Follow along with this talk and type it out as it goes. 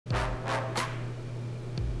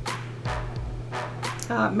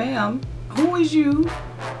Ma'am, who is you?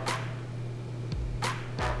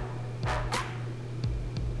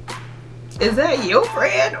 Is that your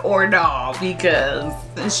friend or no? Because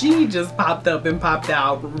she just popped up and popped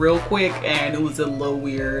out real quick and it was a little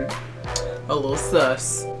weird, a little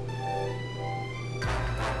sus.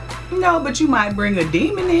 No, but you might bring a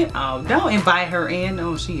demon in. Oh, don't invite her in.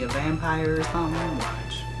 Oh, she a vampire or something.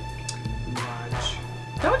 Watch.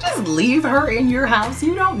 Don't just leave her in your house.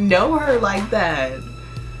 You don't know her like that.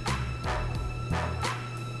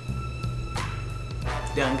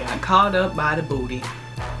 Done got caught up by the booty.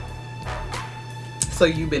 So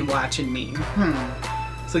you've been watching me.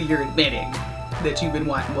 So you're admitting that you've been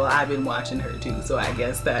watching. Well, I've been watching her too. So I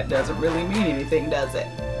guess that doesn't really mean anything, does it?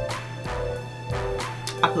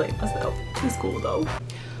 I played myself. It's cool though.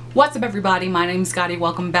 What's up everybody? My name's Scotty.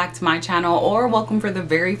 Welcome back to my channel, or welcome for the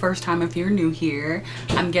very first time if you're new here.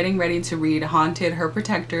 I'm getting ready to read Haunted Her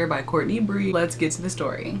Protector by Courtney. Let's get to the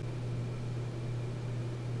story.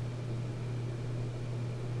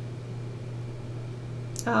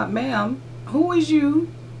 Ma'am, who is you?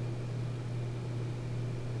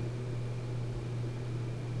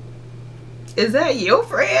 Is that your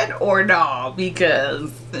friend or no?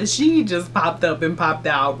 Because she just popped up and popped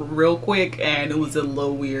out real quick and it was a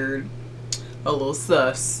little weird, a little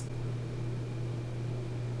sus.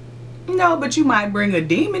 No, but you might bring a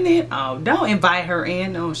demon in. Oh, don't invite her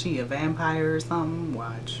in. Oh, she a vampire or something.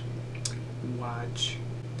 Watch.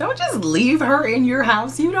 Don't just leave her in your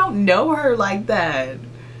house. You don't know her like that.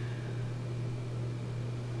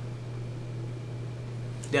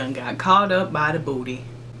 Done got caught up by the booty.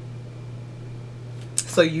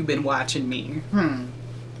 So you've been watching me.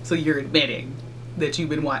 So you're admitting that you've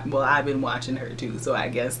been watching. Well, I've been watching her too. So I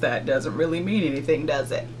guess that doesn't really mean anything,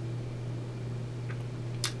 does it?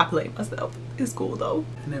 I played myself. It's cool though.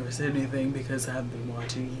 I never said anything because I've been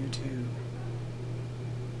watching you too.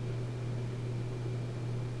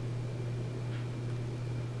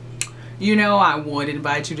 You know, I would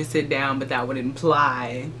invite you to sit down, but that would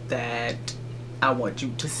imply that I want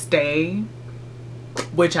you to stay,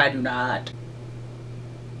 which I do not.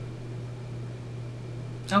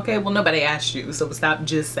 Okay, well nobody asked you, so stop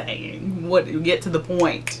just saying. Get to the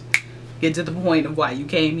point. Get to the point of why you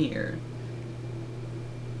came here.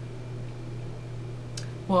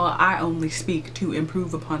 Well, I only speak to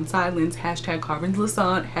improve upon silence. Hashtag Carvin's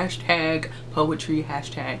Lassant. Hashtag poetry.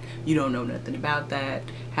 Hashtag you don't know nothing about that.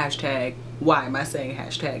 Hashtag why am I saying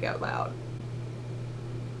hashtag out loud?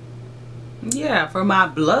 Yeah, for my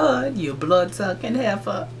blood, you blood-sucking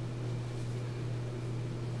heifer.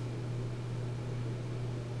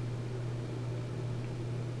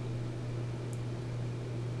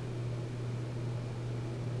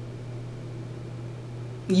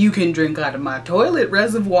 You can drink out of my toilet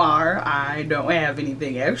reservoir. I don't have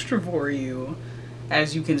anything extra for you.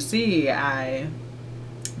 As you can see, I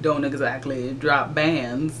don't exactly drop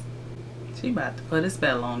bands. She about to put a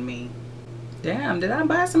spell on me. Damn, did I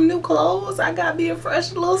buy some new clothes? I got me a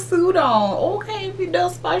fresh little suit on. Okay, if you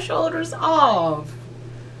dust my shoulders off.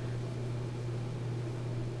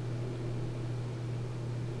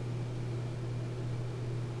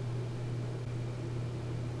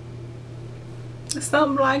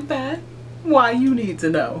 Something like that. Why you need to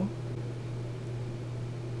know?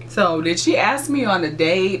 So did she ask me on a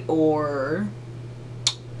date or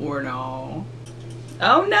no?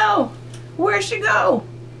 Oh no, where'd she go?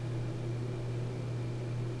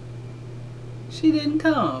 She didn't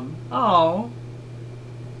come. Oh,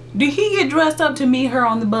 did he get dressed up to meet her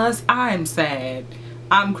on the bus? I'm sad.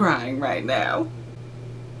 I'm crying right now.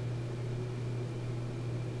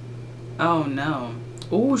 Oh no.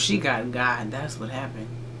 Oh, she got God. That's what happened.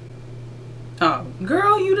 Oh,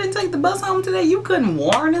 girl, you didn't take the bus home today? You couldn't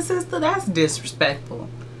warn a sister? That's disrespectful.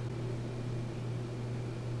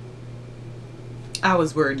 I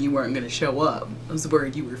was worried you weren't going to show up. I was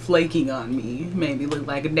worried you were flaking on me. Made me look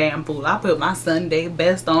like a damn fool. I put my Sunday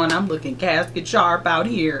best on. I'm looking casket sharp out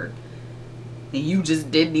here. And you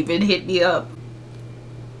just didn't even hit me up.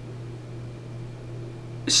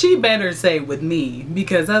 She better say with me,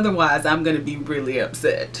 because otherwise I'm gonna be really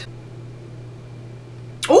upset.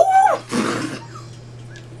 Ooh!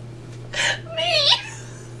 Me?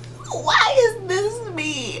 Why is this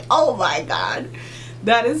me? Oh my god.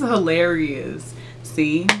 That is hilarious.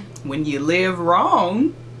 See, when you live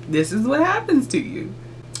wrong, this is what happens to you.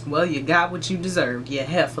 Well, you got what you deserved, you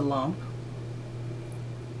heffalump.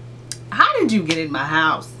 How did you get in my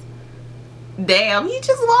house? Damn, he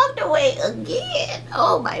just walked away again.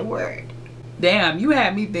 Oh my word. Damn, you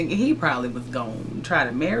had me thinking he probably was gonna try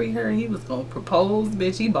to marry her. He was gonna propose,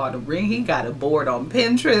 bitch. He bought a ring. He got a board on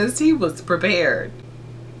Pinterest. He was prepared.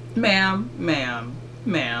 Ma'am,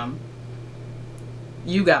 Ma'am,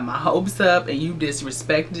 you got my hopes up and you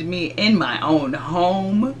disrespected me in my own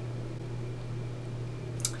home.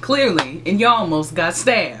 Clearly, and you almost got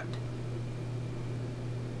stabbed.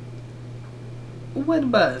 What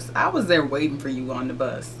bus? I was there waiting for you on the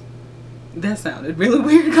bus. That sounded really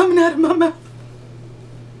weird coming out of my mouth.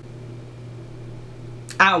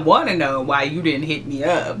 I want to know why you didn't hit me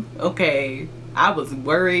up. Okay, I was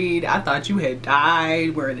worried. I thought you had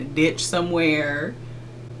died. We're in a ditch somewhere.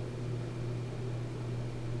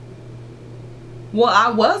 Well,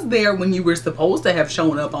 I was there when you were supposed to have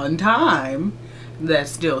shown up on time. That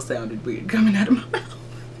still sounded weird coming out of my mouth.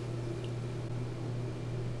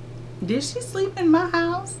 Did she sleep in my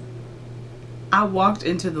house? I walked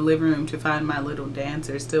into the living room to find my little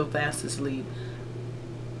dancer still fast asleep.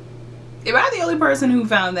 Am I the only person who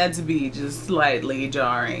found that to be just slightly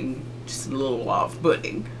jarring? Just a little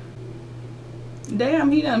off-putting.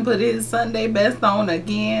 Damn, he done put his Sunday best on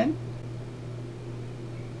again.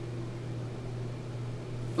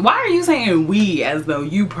 Why are you saying we as though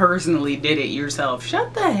you personally did it yourself?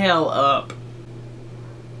 Shut the hell up.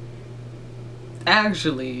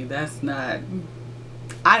 Actually, that's not...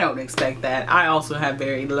 I don't expect that. I also have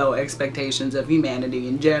very low expectations of humanity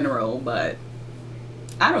in general, but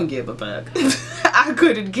I don't give a fuck. I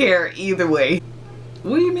couldn't care either way.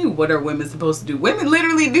 What do you mean, what are women supposed to do? Women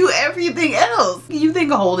literally do everything else. You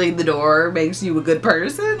think holding the door makes you a good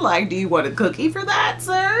person? Like, do you want a cookie for that,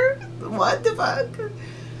 sir? What the fuck?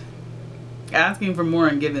 Asking for more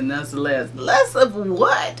and giving us less. Less of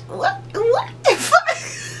what? What the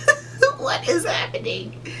fuck? What is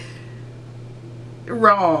happening?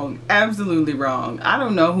 Wrong. Absolutely wrong. I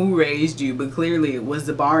don't know who raised you, but clearly it was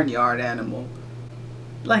the barnyard animal.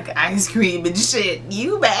 Like ice cream and shit.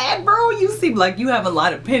 You mad, bro? You seem like you have a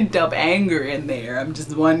lot of pent up anger in there. I'm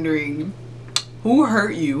just wondering, who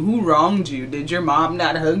hurt you? Who wronged you? Did your mom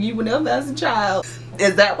not hug you enough as a child?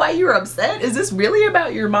 Is that why you're upset? Is this really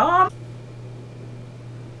about your mom?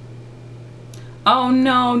 Oh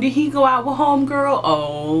no, did he go out with homegirl?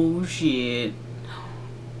 Oh shit.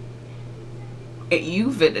 You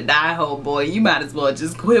finna die, ho boy. You might as well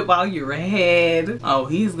just quit while you're ahead. Oh,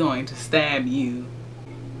 he's going to stab you.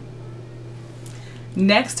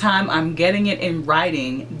 Next time I'm getting it in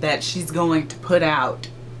writing that she's going to put out.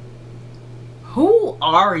 Who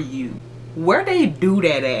are you? Where they do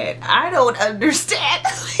that at? I don't understand.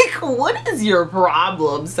 Like, what is your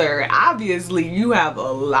problem, sir? Obviously, you have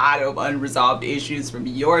a lot of unresolved issues from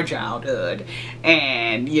your childhood.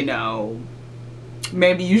 And, you know,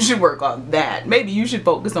 maybe you should work on that. Maybe you should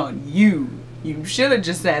focus on you. You should have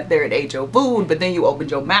just sat there and ate your food, but then you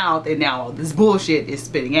opened your mouth and now all this bullshit is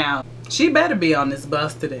spitting out. She better be on this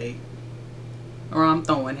bus today, or I'm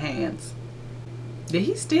throwing hands. Did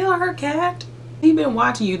he steal her cat? He been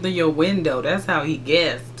watching you through your window. That's how he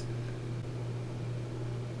guessed.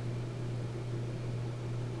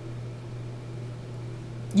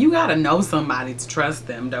 You gotta know somebody to trust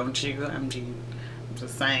them, don't you? I'm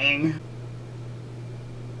just saying.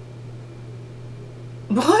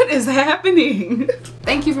 What is happening?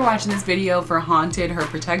 Thank you for watching this video for Haunted, Her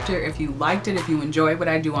Protector. If you liked it, if you enjoyed what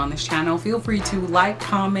I do on this channel, feel free to like,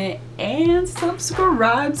 comment, and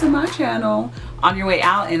subscribe to my channel. On your way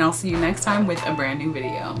out, and I'll see you next time with a brand new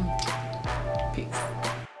video. Peace.